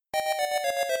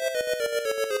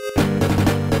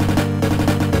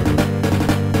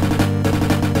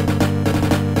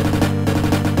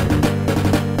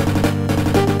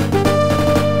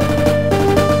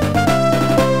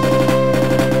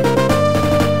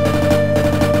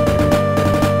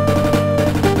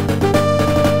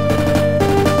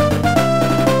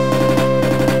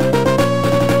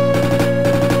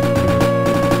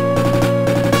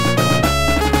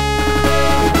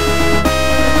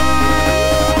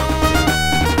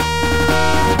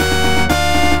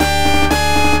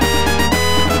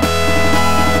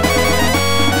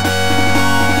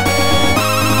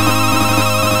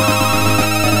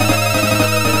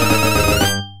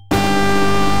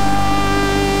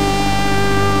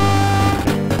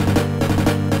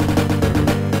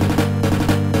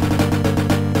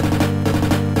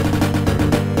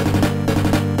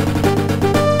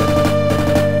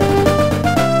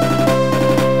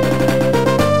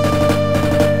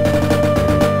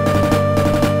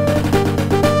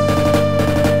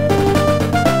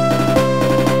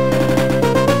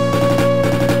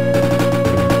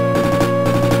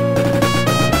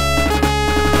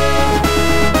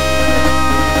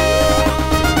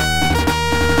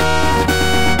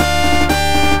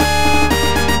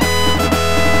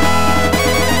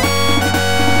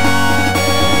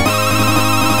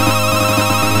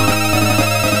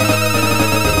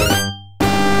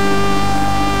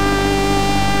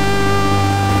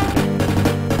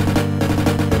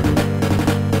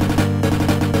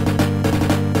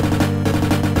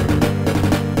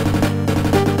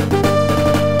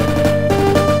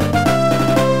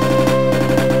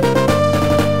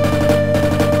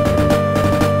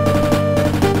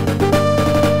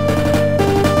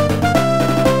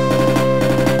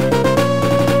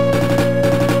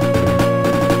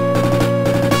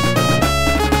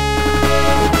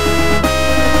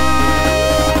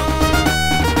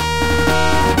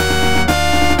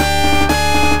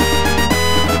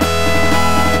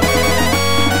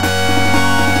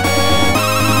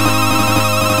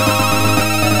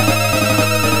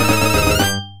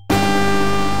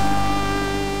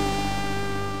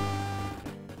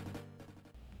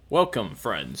Welcome,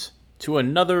 friends, to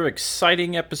another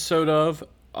exciting episode of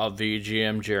A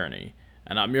VGM Journey.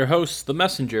 And I'm your host, The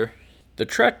Messenger. The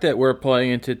track that we're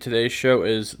playing into today's show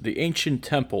is The Ancient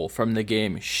Temple from the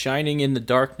game Shining in the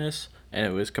Darkness, and it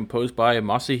was composed by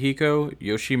Masahiko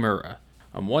Yoshimura.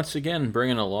 I'm once again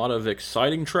bringing a lot of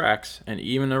exciting tracks and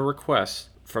even a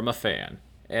request from a fan.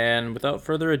 And without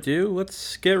further ado,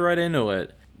 let's get right into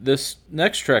it. This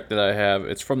next track that I have,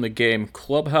 it's from the game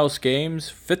Clubhouse Games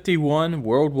 51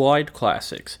 Worldwide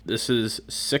Classics. This is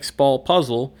 6-Ball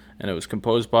Puzzle, and it was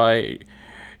composed by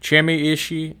Chamy,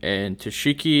 Ishi, and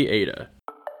Toshiki, Aida.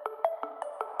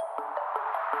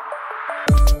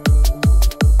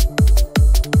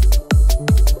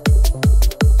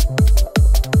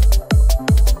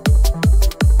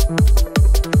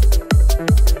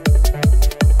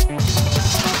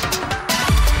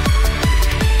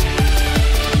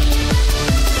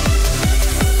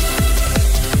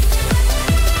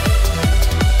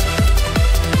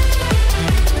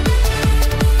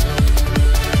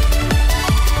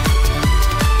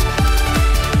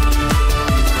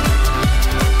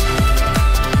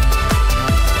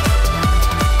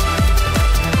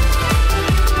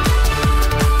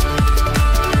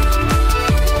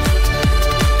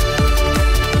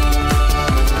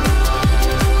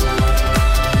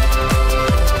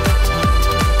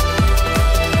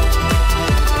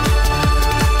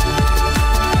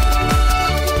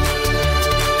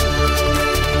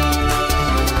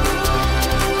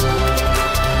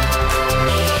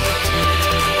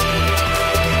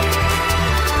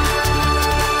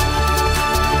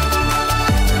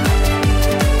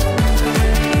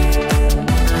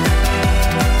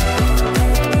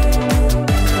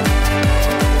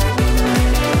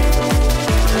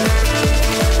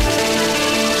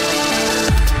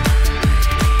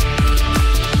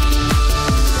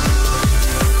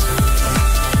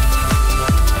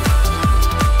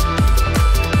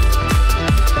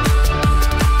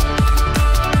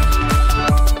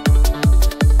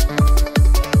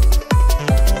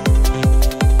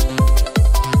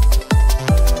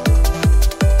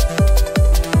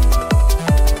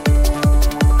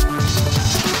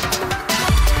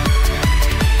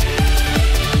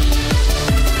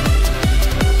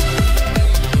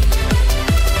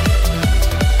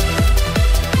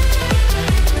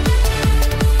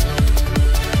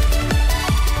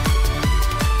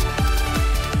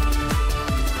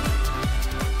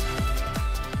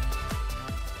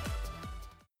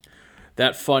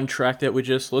 That fun track that we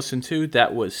just listened to,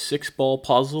 that was 6-Ball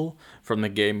Puzzle from the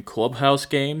game Clubhouse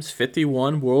Games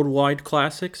 51 Worldwide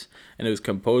Classics, and it was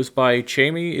composed by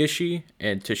Chamy, Ishi,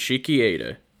 and Toshiki,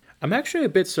 Aida. I'm actually a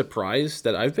bit surprised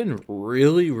that I've been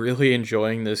really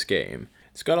enjoying this game.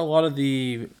 It's got a lot of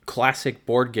the classic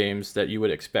board games that you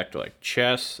would expect, like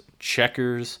chess,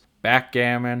 checkers,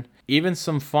 backgammon, even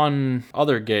some fun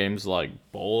other games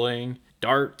like bowling,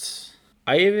 darts.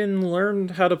 I even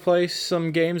learned how to play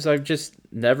some games I've just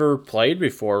never played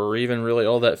before or even really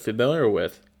all that familiar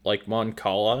with, like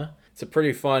Moncala. It's a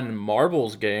pretty fun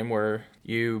marbles game where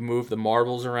you move the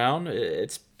marbles around.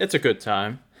 It's a good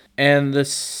time. And the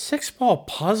 6-Ball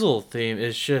Puzzle theme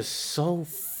is just so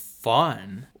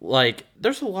fun. Like,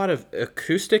 there's a lot of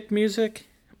acoustic music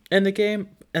in the game,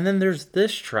 and then there's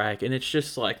this track, and it's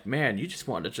just like, man, you just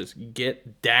want to just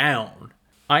get down.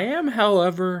 I am,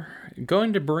 however,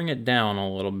 going to bring it down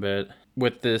a little bit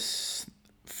with this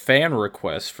fan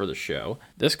request for the show.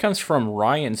 This comes from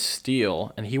Ryan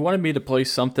Steele, and he wanted me to play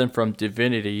something from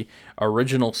Divinity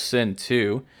Original Sin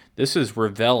 2. This is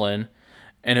Rivellon,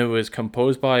 and it was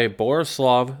composed by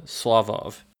Borislav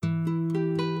Slavov.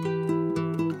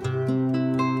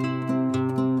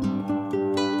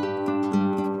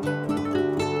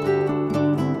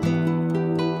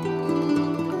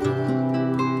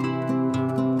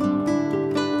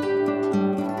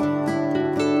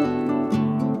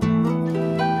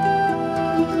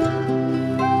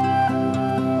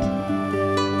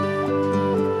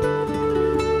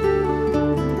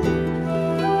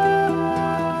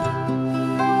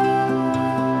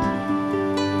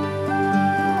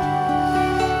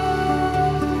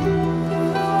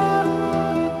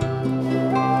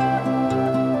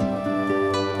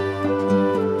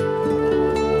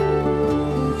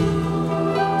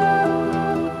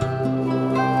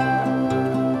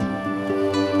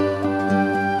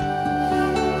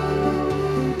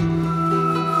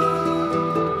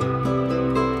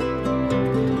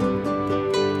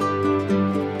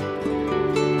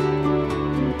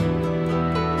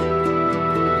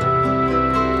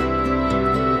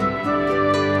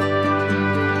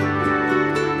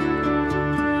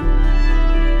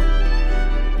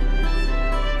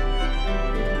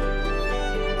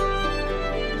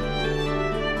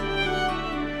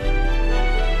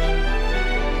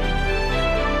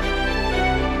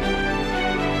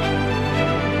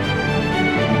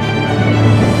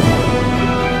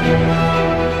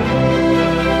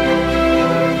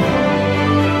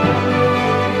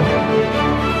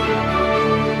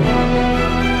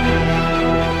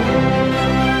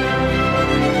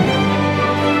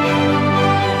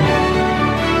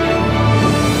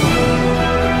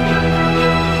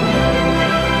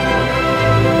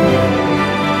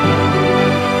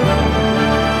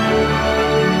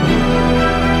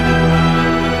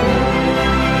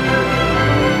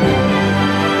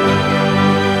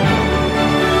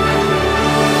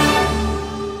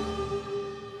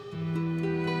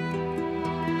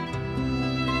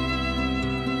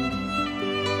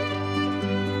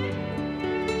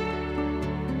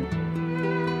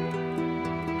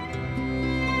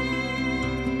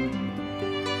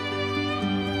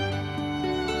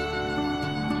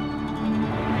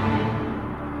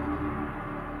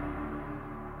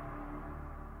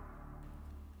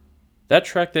 That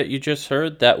track that you just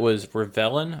heard, that was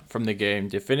Rivellon from the game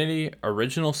Divinity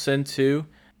Original Sin 2.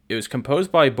 It was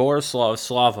composed by Borislav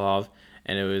Slavov,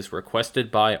 and it was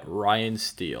requested by Ryan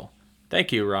Steele.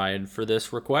 Thank you, Ryan, for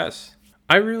this request.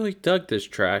 I really dug this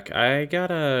track. I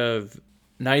got a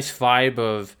nice vibe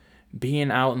of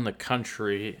being out in the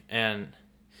country, and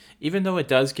even though it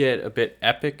does get a bit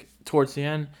epic towards the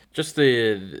end, just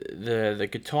the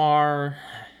guitar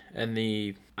and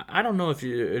I don't know if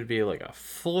it would be like a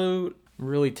flute. I'm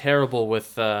really terrible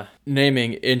with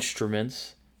naming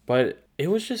instruments, but it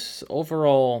was just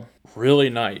overall really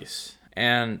nice.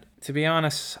 And to be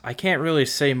honest, I can't really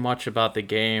say much about the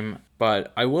game,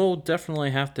 but I will definitely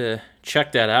have to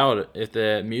check that out if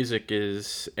the music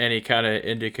is any kind of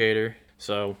indicator.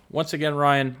 So once again,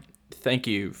 Ryan, thank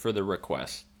you for the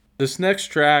request. This next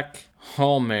track,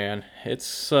 oh man,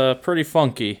 it's pretty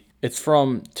funky. It's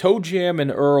from ToeJam and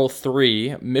Earl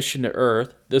 3, Mission to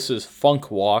Earth. This is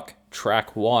FunkWalk,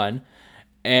 track 1,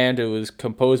 and it was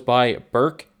composed by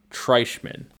Burke,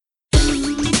 Trieschmann.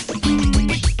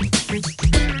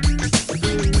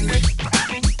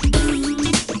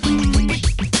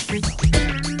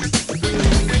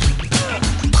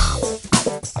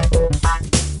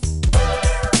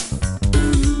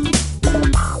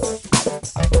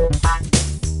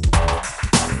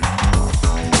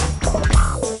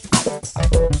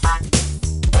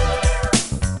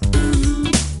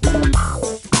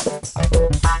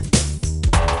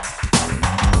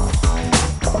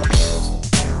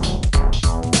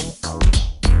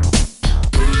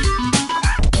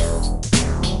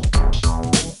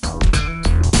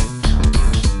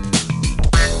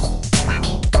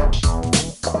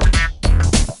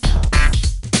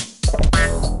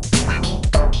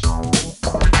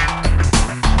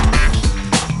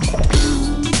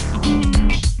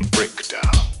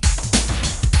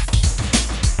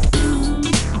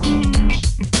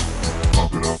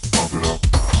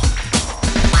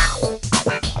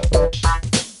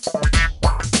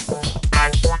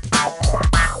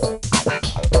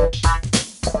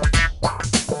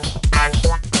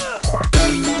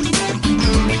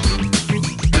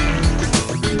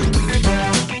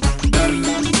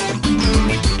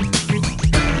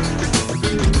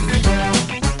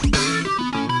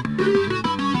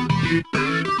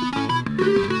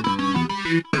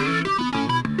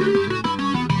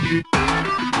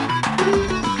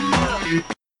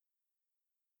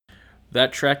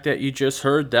 That track that you just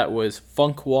heard, that was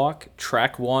FunkWalk,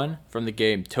 track 1 from the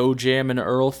game ToeJam and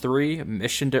Earl 3,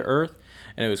 Mission to Earth,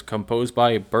 and it was composed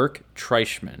by Burke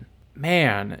Trieschmann.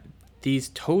 Man, these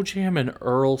ToeJam and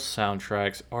Earl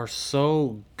soundtracks are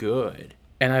so good.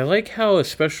 And I like how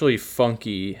especially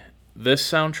funky this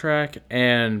soundtrack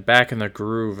and Back in the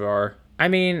Groove are. I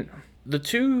mean, the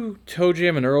two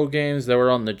ToeJam and Earl games that were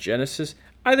on the Genesis,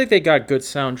 I think they got good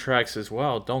soundtracks as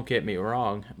well, don't get me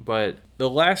wrong, but the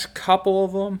last couple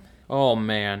of them, oh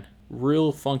man,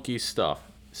 real funky stuff.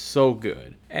 So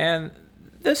good. And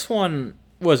this one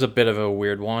was a bit of a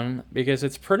weird one because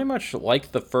it's pretty much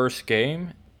like the first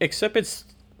game, except it's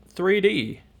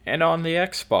 3D and on the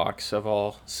Xbox of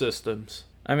all systems.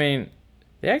 I mean,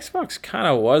 the Xbox kind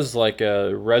of was like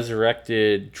a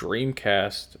resurrected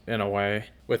Dreamcast in a way,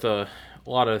 with a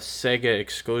lot of Sega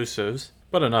exclusives.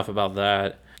 But enough about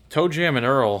that. ToeJam and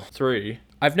Earl 3.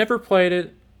 I've never played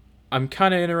it. I'm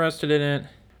kind of interested in it,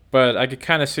 but I could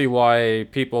kind of see why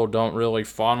people don't really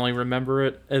fondly remember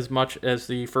it as much as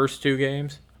the first two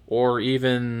games, or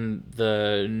even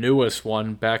the newest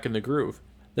one, Back in the Groove.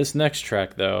 This next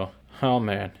track, though, oh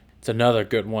man, it's another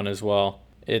good one as well.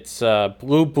 It's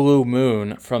Blue Blue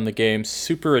Moon from the game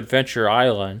Super Adventure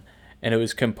Island, and it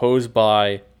was composed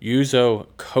by Yuzo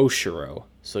Koshiro.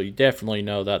 So you definitely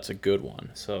know that's a good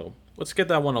one. So let's get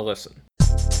that one a listen.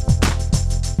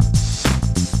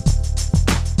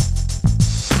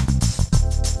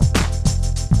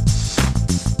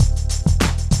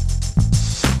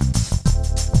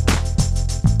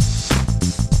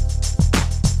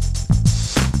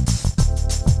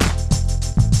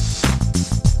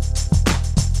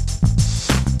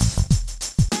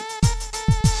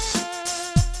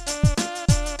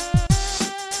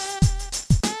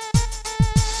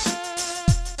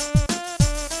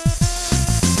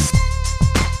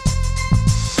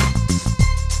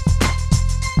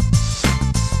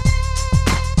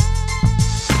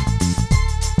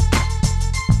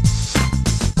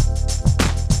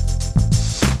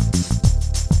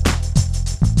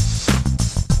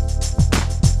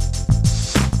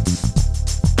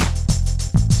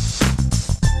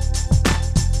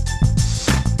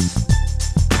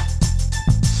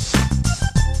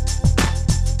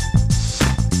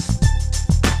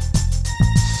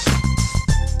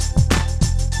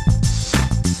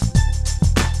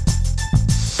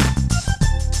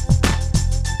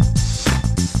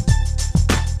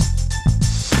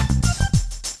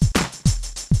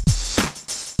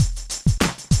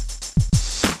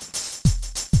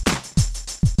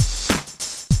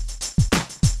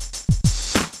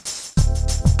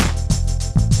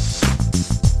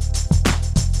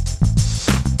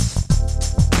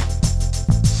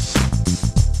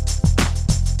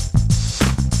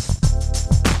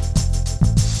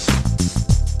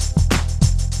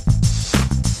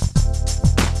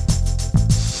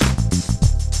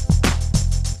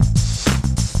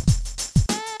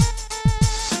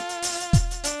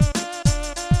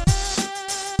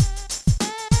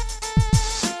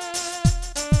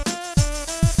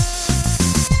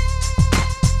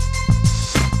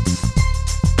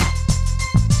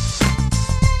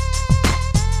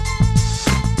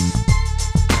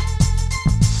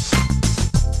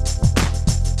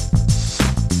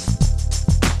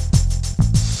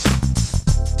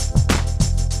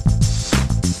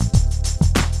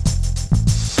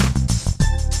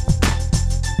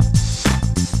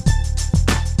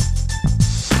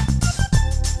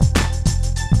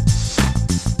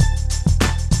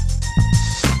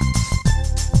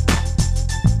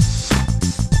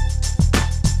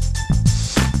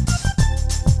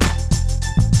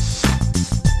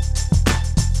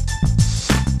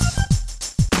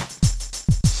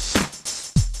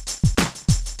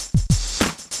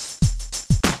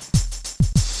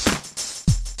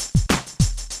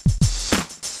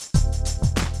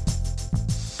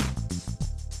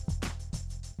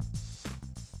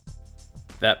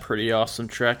 That pretty awesome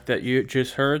track that you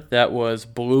just heard, that was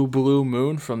Blue Blue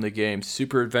Moon from the game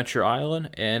Super Adventure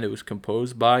Island, and it was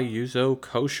composed by Yuzo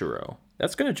Koshiro.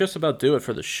 That's going to just about do it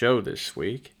for the show this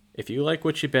week. If you like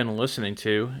what you've been listening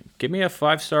to, give me a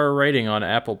 5-star rating on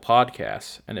Apple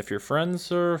Podcasts. And if your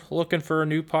friends are looking for a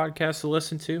new podcast to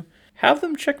listen to, have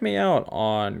them check me out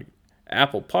on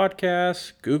Apple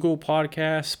Podcasts, Google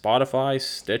Podcasts, Spotify,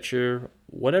 Stitcher,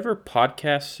 whatever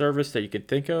podcast service that you can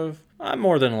think of. I'm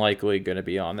more than likely going to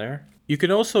be on there. You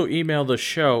can also email the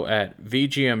show at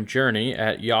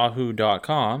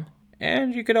vgmjourney@yahoo.com.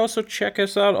 And you can also check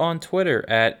us out on Twitter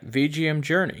at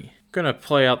vgmjourney. I'm going to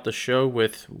play out the show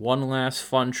with one last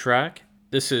fun track.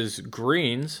 This is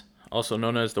Greens, also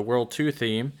known as the World 2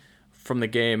 theme, from the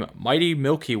game Mighty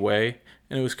Milky Way,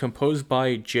 and it was composed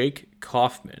by Jake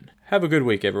Kaufman. Have a good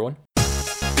week, everyone.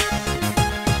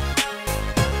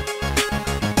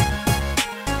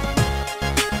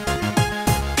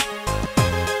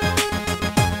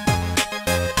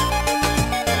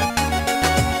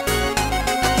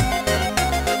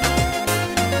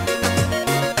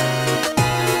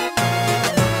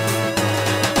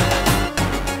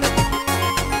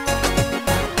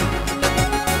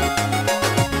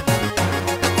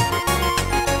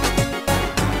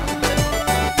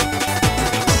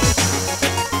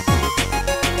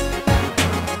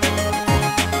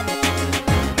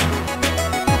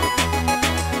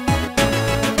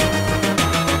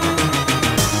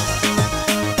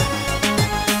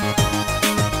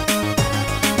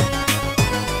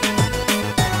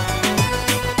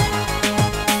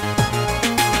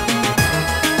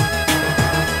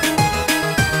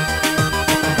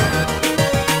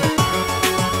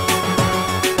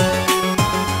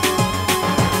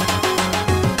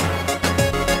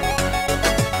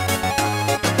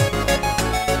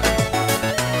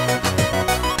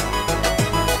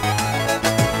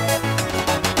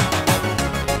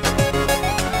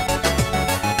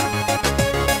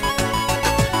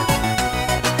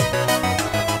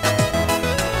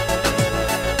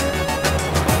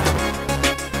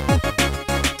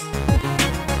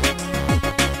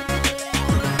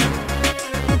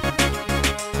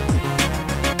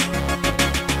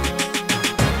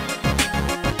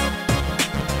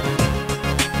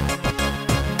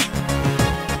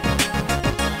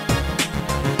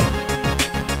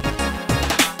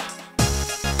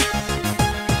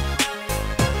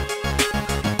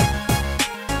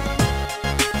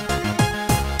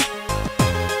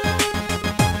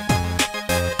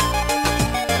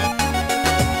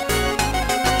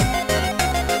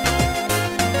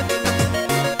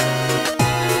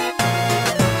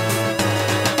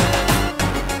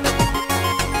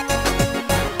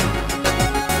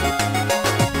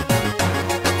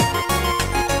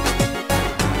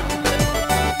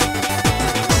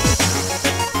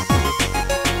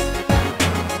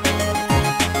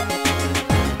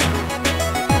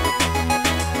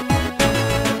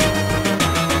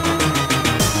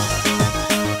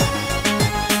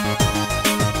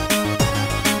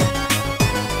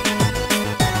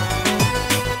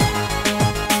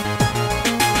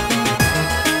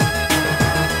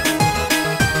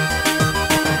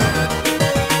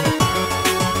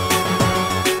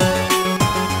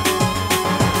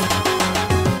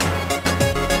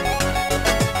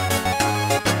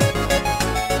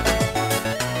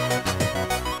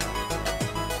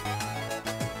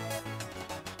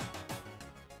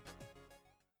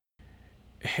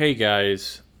 Hey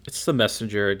guys, it's the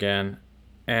Messenger again,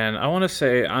 and I want to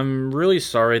say I'm really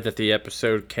sorry that the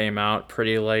episode came out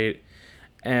pretty late,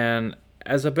 and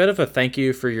as a bit of a thank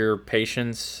you for your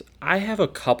patience, I have a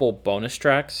couple bonus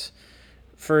tracks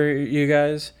for you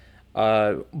guys.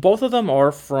 Both of them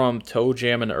are from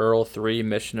ToeJam and Earl 3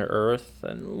 Mission to Earth,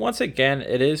 and once again,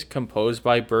 it is composed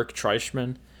by Burke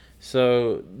Trieschmann.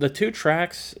 So the two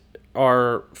tracks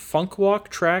are FunkWalk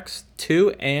tracks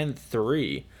 2 and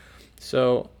 3.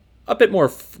 So, a bit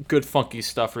more good funky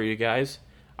stuff for you guys.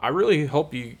 I really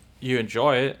hope you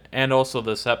enjoy it, and also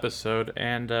this episode.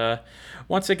 And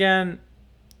once again,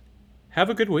 have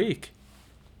a good week.